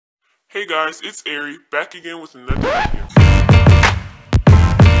Hey guys, it's Ari, back again with another video.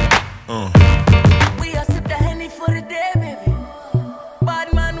 We are sip the Henny for the day, baby.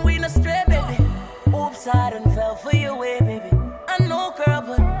 Bad man, we no stray, baby. Oops, I done fell for your way, baby. I know, girl,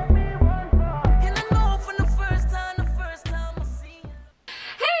 but and I know from the first time I see you.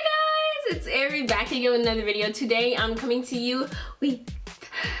 Hey guys, it's Ari back again with another video. Today I'm coming to you with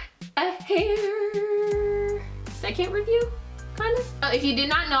a hair second review. Kind of. If you did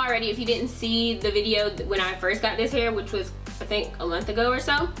not know already, if you didn't see the video when I first got this hair, which was I think a month ago or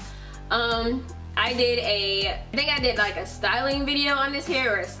so, I think I did like a styling video on this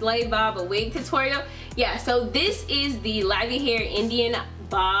hair, or a slave bob, a wig tutorial. Yeah, so this is the Lavyhair Indian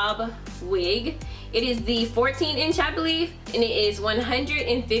bob wig. It is the 14-inch, I believe, and it is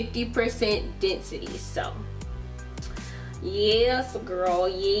 150% density. So yes, girl,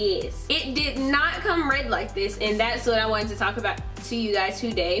 yes. It did not come red like this, and that's what I wanted to talk about to you guys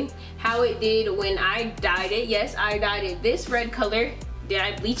today. How it did when I dyed it. Yes, I dyed it this red color. Did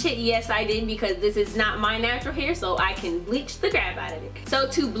I bleach it? Yes, I did, because this is not my natural hair, so I can bleach the crap out of it. So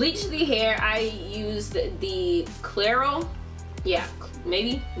to bleach the hair, I used the Claro. Yeah,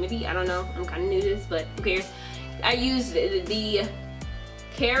 maybe, I don't know. I'm kind of new to this, but who cares? I used the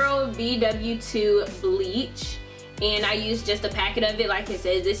Caro BW2 bleach. And I used just a packet of it. Like it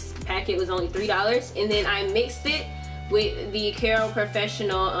says, this packet was only $3. And then I mixed it with the Caro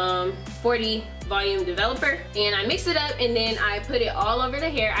Professional 40 volume developer. And I mixed it up, and then I put it all over the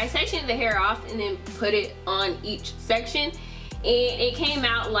hair. I sectioned the hair off and then put it on each section. And it came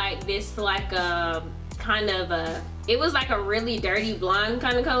out like this, like a kind of a, it was like a really dirty blonde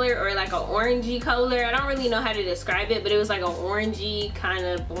kind of color, or like an orangey color. I don't really know how to describe it, but it was like an orangey kind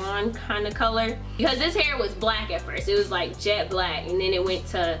of blonde kind of color. Because this hair was black at first. It was like jet black, and then it went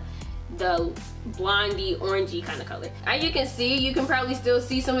to the blondie orangey kind of color. As you can see, you can probably still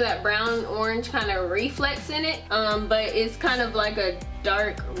see some of that brown orange kind of reflex in it, but it's kind of like a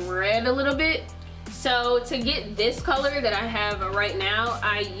dark red a little bit. So to get this color that I have right now,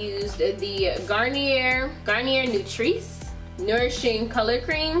 I used the Garnier Nutrice Nourishing Color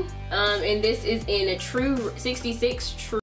Cream, and this is in a True 66 True